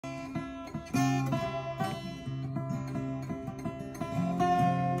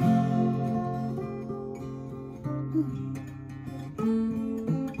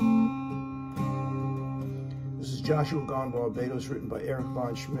Joshua Gone Barbados, written by Eric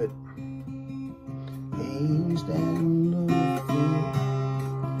von Schmidt. Ain't standing in the field,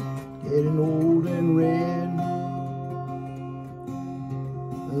 getting old and red.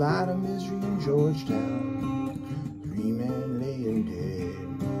 A lot of misery in Georgetown, 3 men laying dead.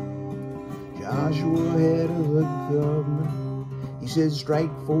 Joshua, head of the government, he said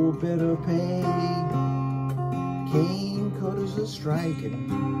strike for better pay. Cane cutters are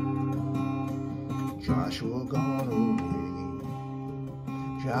striking, Joshua gone away.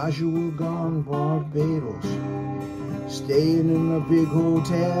 Joshua gone Barbados, staying in a big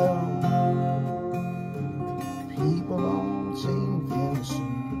hotel. People on St.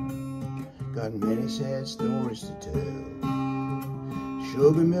 Vincent got many sad stories to tell.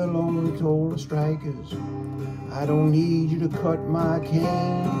 Sugar mill owner told the strikers, I don't need you to cut my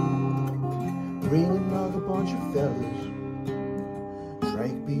cane. Bring another bunch of fellas,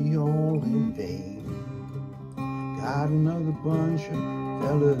 strike be all in vain. Got another bunch of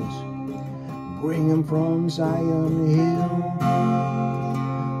fellas, bring them from Zion Hill.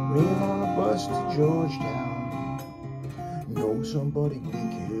 Bring them on a bus to Georgetown, know somebody be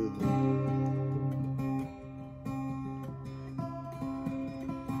killed.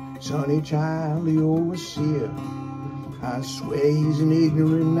 Sonny Child, the overseer, I swear he's an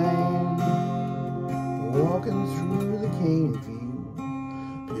ignorant man, walking through the cane field,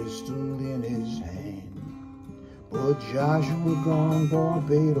 pistol in his hand. But Joshua gone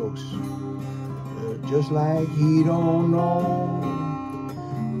Barbados, just like he don't know.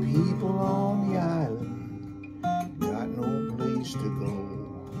 People on the island got no place to go.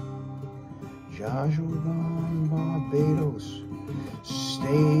 Joshua gone Barbados,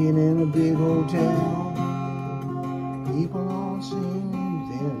 staying in a big hotel. People on St.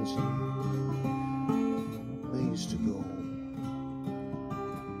 Vincent, place to go.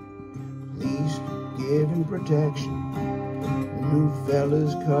 Police giving protection, new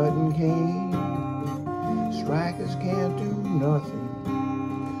fellas cutting cane. Strikers can't do nothing,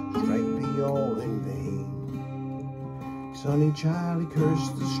 strike be all in vain. Sonny Child, he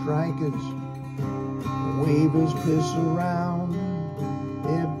cursed the strikers, wave his piss around.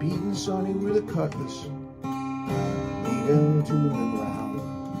 They're beating Sonny with a cutlass, beat him to the ground.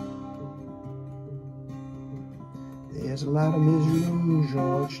 There's a lot of misery in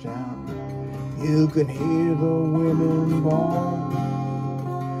Georgetown, you can hear the women bawl.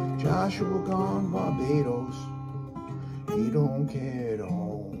 Joshua gone Barbados, he don't care at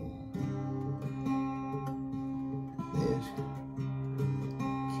all. There's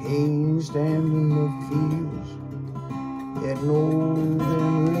Cane standing in the fields, getting old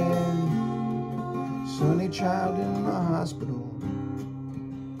and red. Sonny Child in the hospital,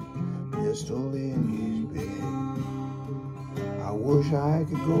 pistol in his bed. I wish I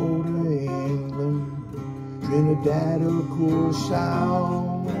could go to England, Trinidad or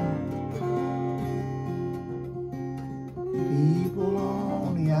Curacao. People on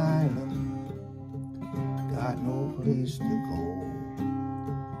the island got no place to go.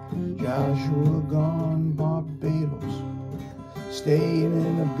 Joshua gone Barbados, staying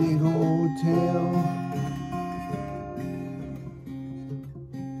in a big hotel.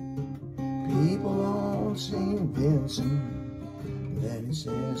 People on St. Vincent, many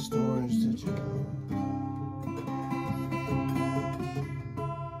sad stories to tell.